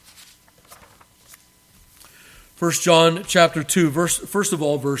 1 John chapter 2, first of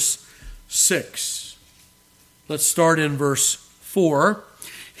all, verse 6. Let's start in verse 4.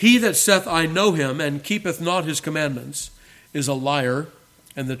 He that saith, I know him, and keepeth not his commandments, is a liar,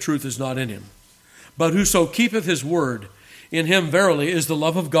 and the truth is not in him. But whoso keepeth his word, in him verily is the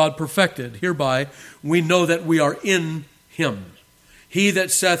love of God perfected. Hereby we know that we are in him. He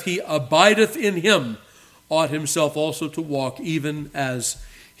that saith he abideth in him ought himself also to walk even as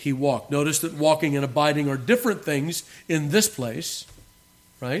he walked. Notice that walking and abiding are different things in this place,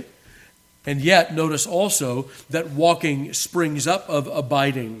 right? And yet notice also that walking springs up of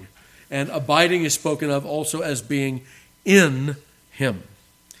abiding, and abiding is spoken of also as being in him.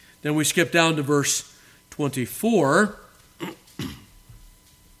 Then we skip down to verse 24.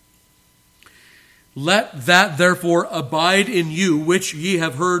 Let that therefore abide in you which ye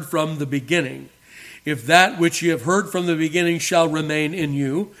have heard from the beginning. If that which ye have heard from the beginning shall remain in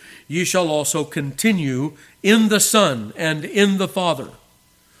you, ye shall also continue in the Son and in the Father.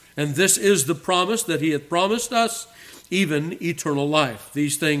 And this is the promise that he hath promised us, even eternal life.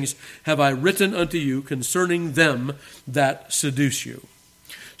 These things have I written unto you concerning them that seduce you.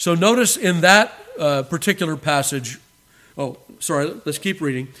 So notice in that particular passage, let's keep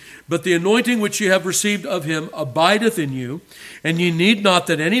reading. But the anointing which ye have received of him abideth in you, and ye need not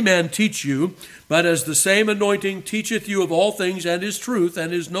that any man teach you, but as the same anointing teacheth you of all things, and is truth,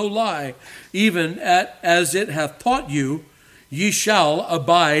 and is no lie, even as it hath taught you, ye shall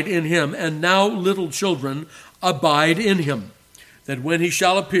abide in him. And now, little children, abide in him, that when he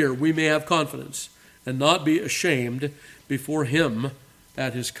shall appear, we may have confidence, and not be ashamed before him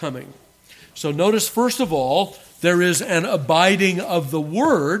at his coming. So notice, first of all, there is an abiding of the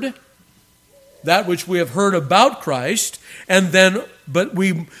word, that which we have heard about Christ, and then but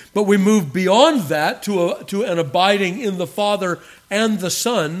we move beyond that to an abiding in the Father and the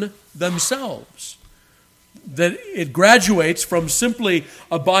Son themselves. That it graduates from simply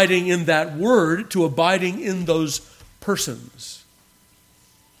abiding in that word to abiding in those persons.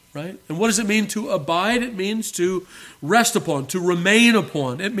 Right? And what does it mean to abide? It means to rest upon, to remain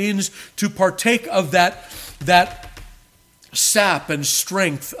upon. It means to partake of that sap and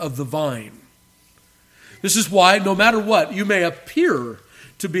strength of the vine. This is why, no matter what, you may appear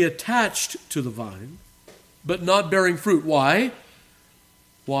to be attached to the vine, but not bearing fruit. Why?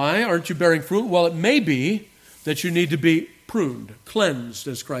 Why aren't you bearing fruit? Well, it may be that you need to be pruned, cleansed,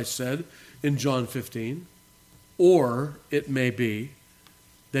 as Christ said in John 15. Or it may be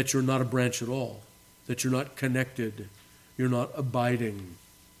that you're not a branch at all, that you're not connected, you're not abiding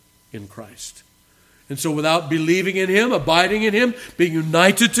in Christ. And so without believing in him, abiding in him, being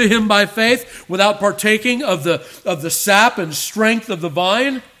united to him by faith, without partaking of the sap and strength of the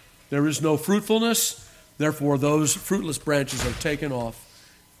vine, there is no fruitfulness. Therefore, those fruitless branches are taken off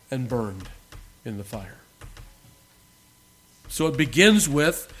and burned in the fire. So it begins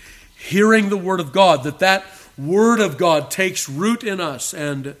with hearing the word of God, that word of God takes root in us,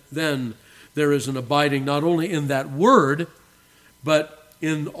 and then there is an abiding not only in that word, but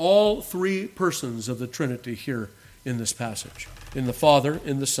in all three persons of the Trinity here in this passage, in the Father,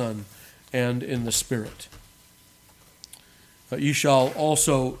 in the Son, and in the Spirit. Ye shall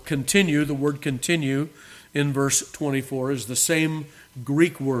also continue. The word continue in verse 24 is the same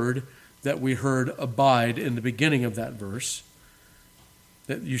Greek word that we heard abide in the beginning of that verse,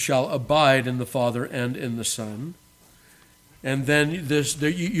 that you shall abide in the Father and in the Son. And then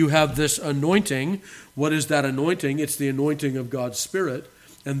you have this anointing. What is that anointing? It's the anointing of God's Spirit,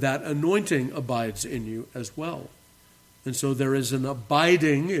 and that anointing abides in you as well. And so there is an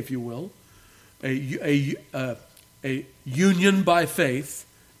abiding, if you will, a union by faith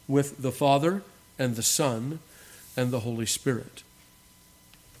with the Father and the Son and the Holy Spirit.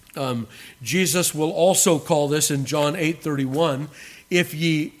 Jesus will also call this in John 8:31, if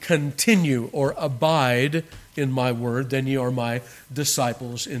ye continue or abide in my word, then ye are my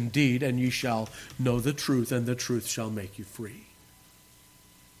disciples indeed, and ye shall know the truth, and the truth shall make you free.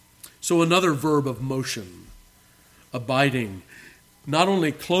 So another verb of motion, abiding, not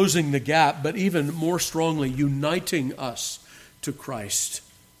only closing the gap, but even more strongly uniting us to Christ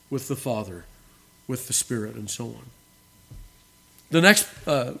with the Father, with the Spirit, and so on. The next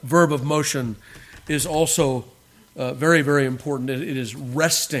verb of motion is also very, very important. It is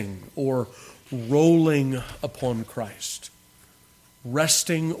resting or rolling upon Christ.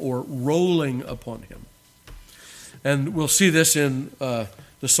 Resting or rolling upon him. And we'll see this in the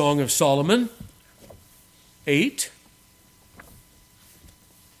Song of Solomon 8.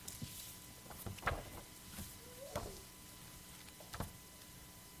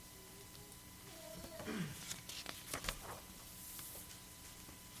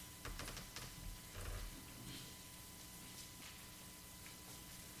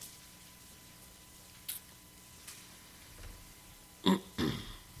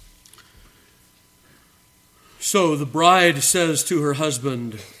 So the bride says to her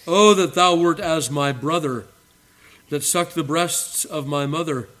husband, "Oh, that thou wert as my brother, that sucked the breasts of my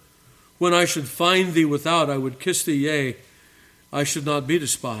mother. When I should find thee without, I would kiss thee, yea, I should not be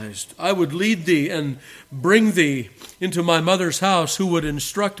despised. I would lead thee and bring thee into my mother's house, who would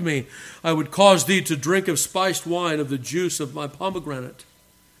instruct me. I would cause thee to drink of spiced wine, of the juice of my pomegranate.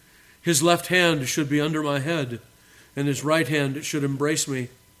 His left hand should be under my head, and his right hand should embrace me.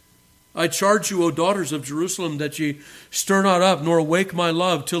 I charge you, O daughters of Jerusalem, that ye stir not up, nor awake my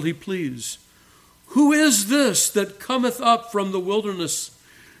love, till he please. Who is this that cometh up from the wilderness,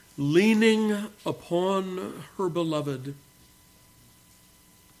 leaning upon her beloved?"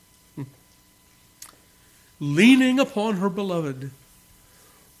 Leaning upon her beloved.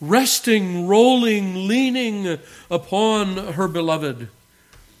 Resting, rolling, leaning upon her beloved.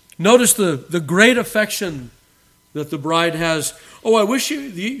 Notice the great affection that the bride has. "Oh, I wish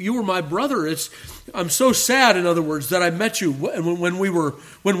you were my brother. I'm so sad, in other words, that I met you when we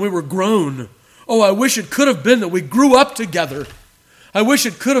were grown. Oh, I wish it could have been that we grew up together. I wish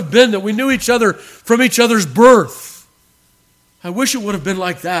it could have been that we knew each other from each other's birth. I wish it would have been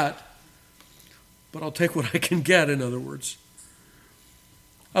like that. But I'll take what I can get," in other words.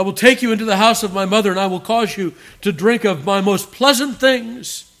 "I will take you into the house of my mother, and I will cause you to drink of my most pleasant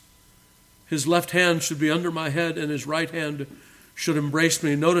things. His left hand should be under my head, and his right hand should embrace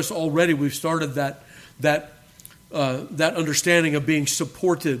me." Notice already we've started that understanding of being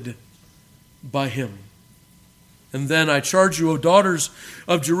supported by him. And then, "I charge you, O daughters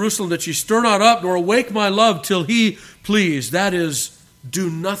of Jerusalem, that ye stir not up, nor awake my love, till he please." That is, do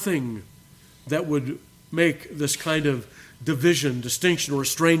nothing that would make this kind of division, distinction, or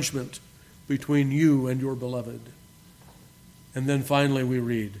estrangement between you and your beloved. And then finally we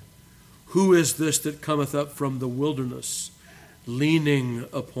read, "Who is this that cometh up from the wilderness, leaning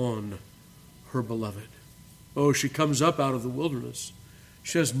upon her beloved?" Oh, she comes up out of the wilderness.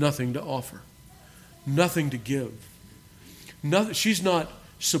 She has nothing to offer, nothing to give. She's not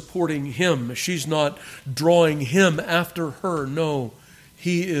supporting him. She's not drawing him after her. No,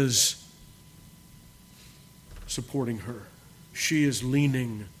 he is supporting her. She is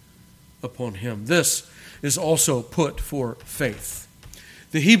leaning upon him. This is also put for faith.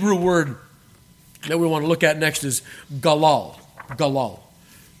 The Hebrew word that we want to look at next is galal. Galal.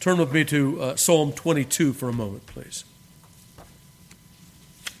 Turn with me to Psalm 22 for a moment, please.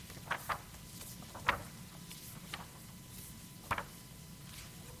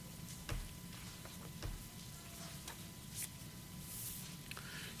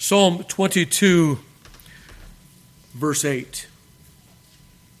 Psalm 22, verse 8.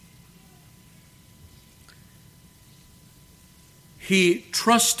 He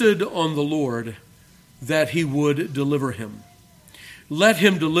trusted on the Lord that he would deliver him. Let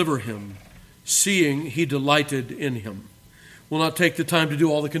him deliver him, seeing he delighted in him. We'll not take the time to do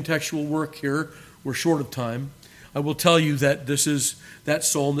all the contextual work here. We're short of time. I will tell you that this is that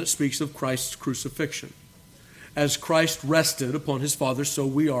psalm that speaks of Christ's crucifixion. As Christ rested upon his Father, so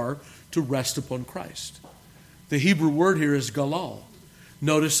we are to rest upon Christ. The Hebrew word here is galal.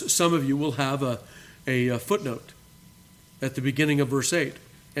 Notice some of you will have a footnote at the beginning of verse 8.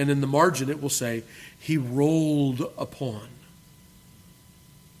 And in the margin it will say, he rolled upon.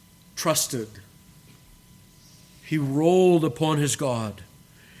 Trusted. He rolled upon his God.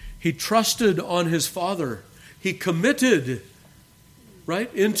 He trusted on his Father. He committed,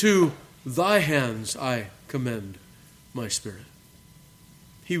 right, into thy hands I commend my spirit.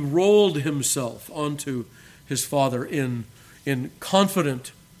 He rolled himself onto his Father in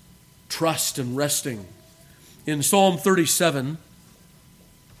confident trust and resting. In Psalm 37,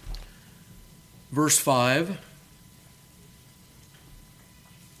 verse 5,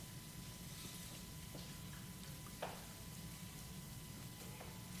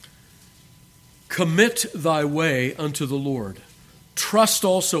 commit thy way unto the Lord. Trust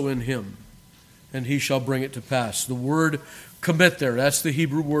also in him, and he shall bring it to pass. The word commit there, that's the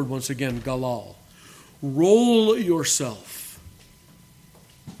Hebrew word once again, galal. Roll yourself.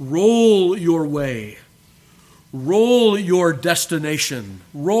 Roll your way. Roll your destination.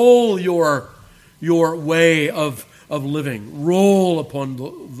 Roll your way of living. Roll upon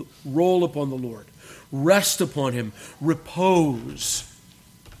the Lord. Rest upon him. Repose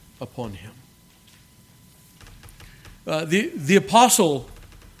upon him. The apostle,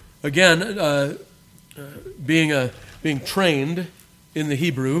 again, being trained in the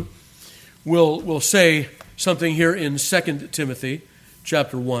Hebrew, will say something here in 2 Timothy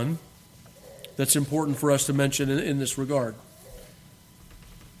chapter 1 that's important for us to mention in this regard.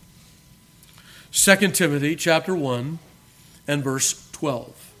 2 Timothy chapter 1 and verse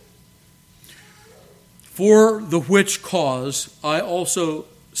 12. For the which cause I also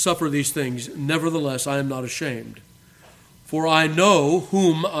suffer these things, nevertheless I am not ashamed. For I know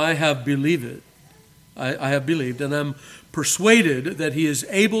whom I have believed. I have believed, and am persuaded that he is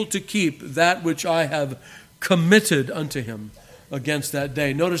able to keep that which I have committed unto him against that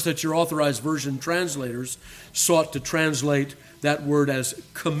day. Notice that your Authorized Version translators sought to translate that word as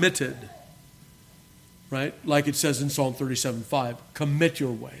committed, right? Like it says in Psalm 37:5, commit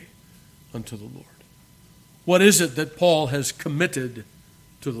your way unto the Lord. What is it that Paul has committed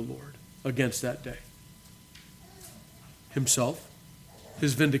to the Lord against that day? Himself,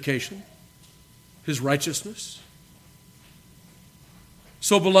 his vindication, his righteousness.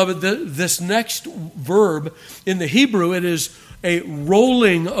 So, beloved, this next verb in the Hebrew, it is a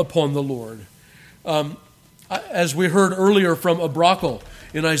rolling upon the Lord. As we heard earlier from Abrakel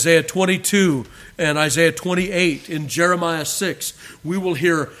in Isaiah 22 and Isaiah 28, in Jeremiah 6, we will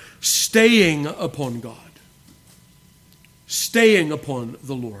hear staying upon God, staying upon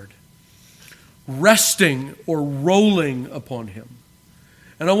the Lord, resting or rolling upon him.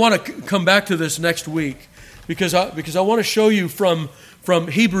 And I want to come back to this next week because I want to show you from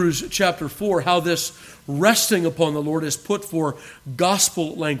Hebrews chapter 4 how this resting upon the Lord is put for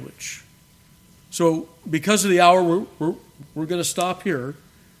gospel language. So because of the hour, we're going to stop here.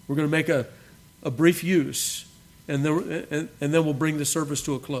 We're going to make a brief use, and then we'll bring the service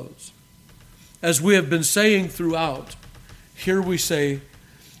to a close. As we have been saying throughout, here we say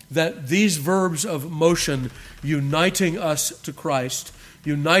that these verbs of motion uniting us to Christ,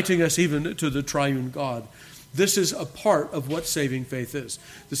 uniting us even to the triune God, this is a part of what saving faith is.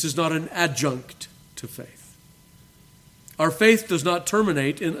 This is not an adjunct to faith. Our faith does not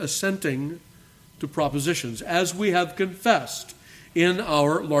terminate in assenting to propositions, as we have confessed in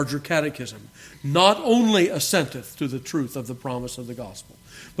our larger catechism. Not only assenteth to the truth of the promise of the gospel,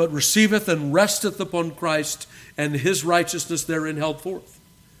 but receiveth and resteth upon Christ and his righteousness therein held forth,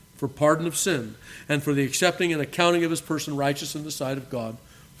 for pardon of sin, and for the accepting and accounting of his person righteous in the sight of God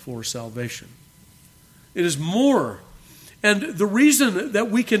for salvation. It is more. And the reason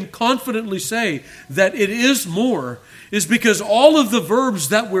that we can confidently say that it is more is because all of the verbs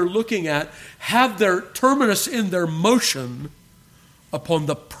that we're looking at have their terminus in their motion upon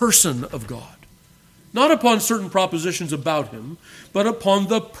the person of God. Not upon certain propositions about him, but upon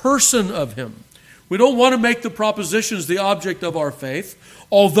the person of him. We don't want to make the propositions the object of our faith,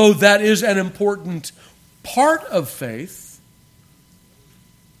 although that is an important part of faith.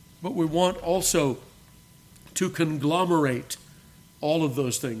 But we want also to conglomerate all of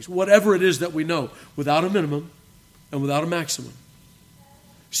those things, whatever it is that we know, without a minimum and without a maximum,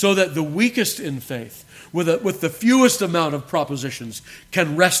 so that the weakest in faith, with the fewest amount of propositions,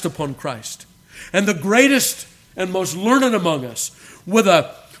 can rest upon Christ. And the greatest and most learned among us, with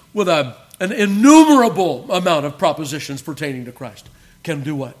an innumerable amount of propositions pertaining to Christ, can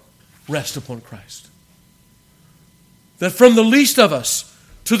do what? Rest upon Christ. That from the least of us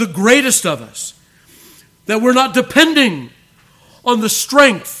to the greatest of us, that we're not depending on the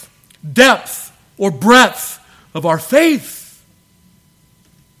strength, depth, or breadth of our faith,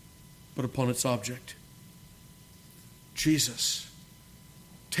 but upon its object. Jesus,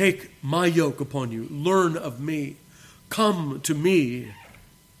 take my yoke upon you. Learn of me. Come to me,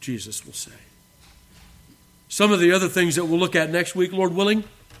 Jesus will say. Some of the other things that we'll look at next week, Lord willing,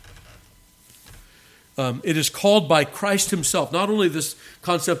 it is called by Christ himself, not only this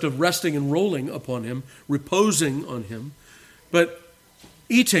concept of resting and rolling upon him, reposing on him, but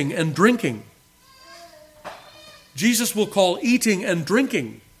eating and drinking. Jesus will call eating and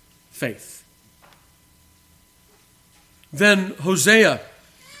drinking faith. Then Hosea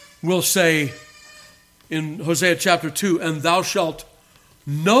will say in Hosea chapter 2, and thou shalt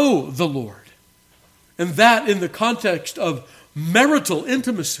know the Lord. And that in the context of marital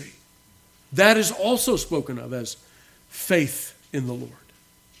intimacy, that is also spoken of as faith in the Lord.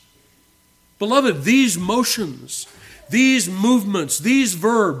 Beloved, these motions, these movements, these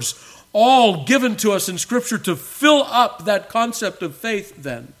verbs, all given to us in Scripture to fill up that concept of faith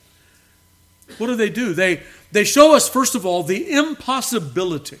then. What do? They show us, first of all, the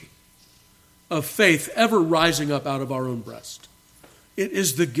impossibility of faith ever rising up out of our own breast. It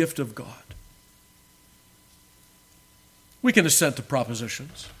is the gift of God. We can assent to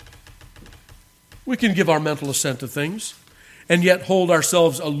propositions. We can give our mental assent to things and yet hold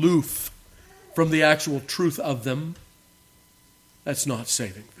ourselves aloof from the actual truth of them. That's not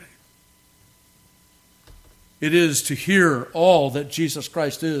saving faith. It is to hear all that Jesus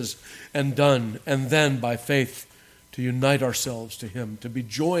Christ is and done, and then by faith to unite ourselves to him, to be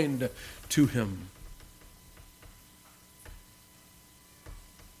joined to him,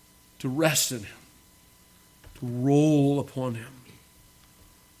 to rest in him, to roll upon him,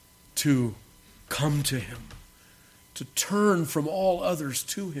 to come to him, to turn from all others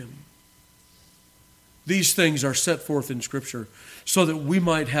to him. These things are set forth in Scripture so that we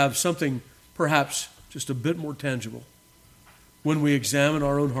might have something perhaps just a bit more tangible when we examine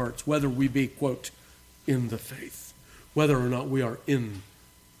our own hearts, whether we be, quote, in the faith, whether or not we are in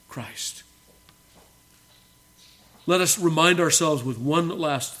Christ. Let us remind ourselves with one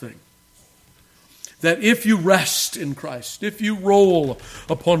last thing, that if you rest in Christ, if you roll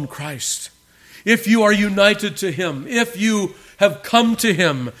upon Christ, if you are united to him, if you have come to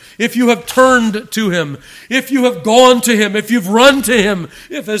him, if you have turned to him, if you have gone to him, if you've run to him,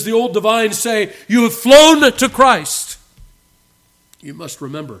 if, as the old divines say, you have flown to Christ, you must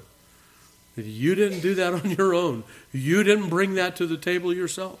remember that you didn't do that on your own. You didn't bring that to the table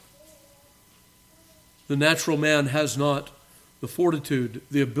yourself. The natural man has not the fortitude,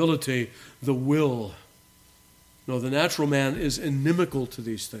 the ability, the will. No, the natural man is inimical to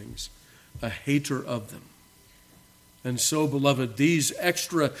these things, a hater of them. And so, beloved, these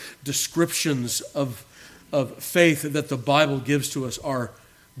extra descriptions of faith that the Bible gives to us are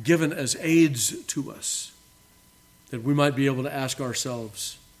given as aids to us, that we might be able to ask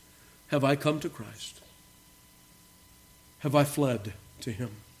ourselves, have I come to Christ? Have I fled to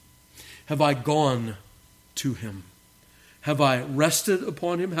him? Have I gone to him? Have I rested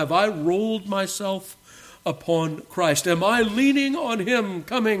upon him? Have I rolled myself upon Christ? Am I leaning on him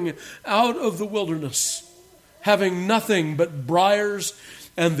coming out of the wilderness, having nothing but briars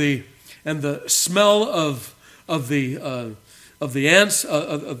and the smell of the ants,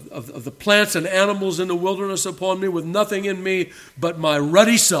 of the plants and animals in the wilderness upon me, with nothing in me but my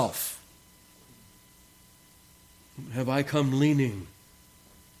ruddy self? Have I come leaning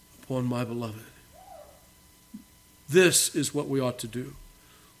upon my beloved? This is what we ought to do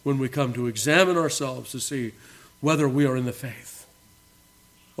when we come to examine ourselves to see whether we are in the faith.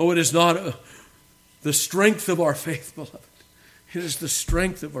 Oh, it is not the strength of our faith, beloved. It is the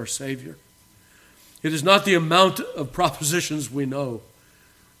strength of our Savior. It is not the amount of propositions we know.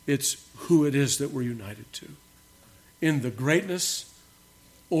 It's who it is that we're united to, in the greatness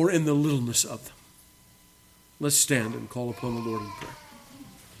or in the littleness of them. Let's stand and call upon the Lord in prayer.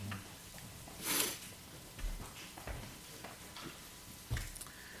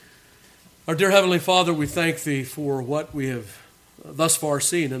 Our dear Heavenly Father, we thank Thee for what we have thus far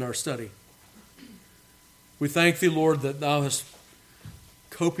seen in our study. We thank Thee, Lord, that Thou hast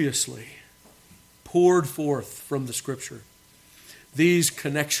copiously poured forth from the Scripture these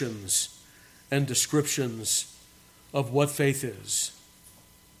connections and descriptions of what faith is.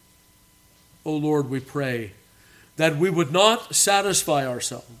 O Lord, we pray that we would not satisfy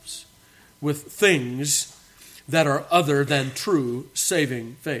ourselves with things that are other than true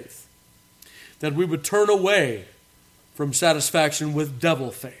saving faith. That we would turn away from satisfaction with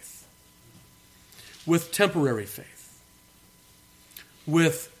devil faith, with temporary faith,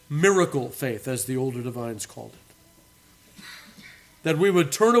 with miracle faith, as the older divines called it. That we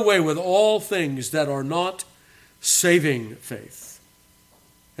would turn away with all things that are not saving faith,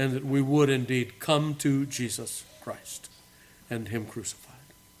 and that we would indeed come to Jesus Christ and him crucified.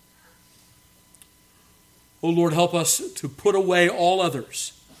 O Lord, help us to put away all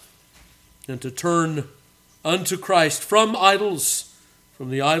others and to turn unto Christ from idols,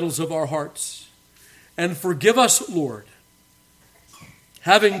 from the idols of our hearts. And forgive us, Lord,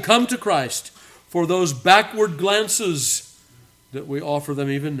 having come to Christ, for those backward glances that we offer them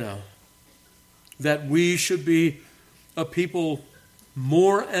even now, that we should be a people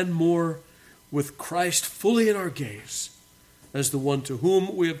more and more with Christ fully in our gaze as the one to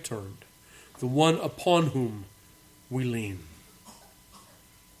whom we have turned, the one upon whom we lean.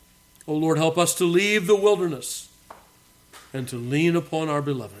 O Lord, help us to leave the wilderness and to lean upon our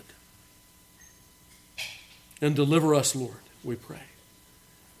beloved. And deliver us, Lord, we pray,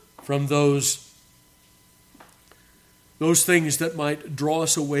 from those things that might draw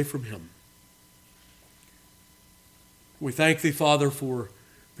us away from him. We thank thee, Father, for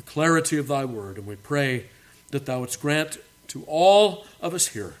the clarity of thy word, and we pray that thou wouldst grant to all of us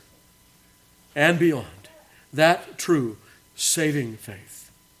here and beyond that true saving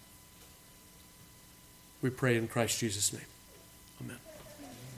faith. We pray in Christ Jesus' name. Amen.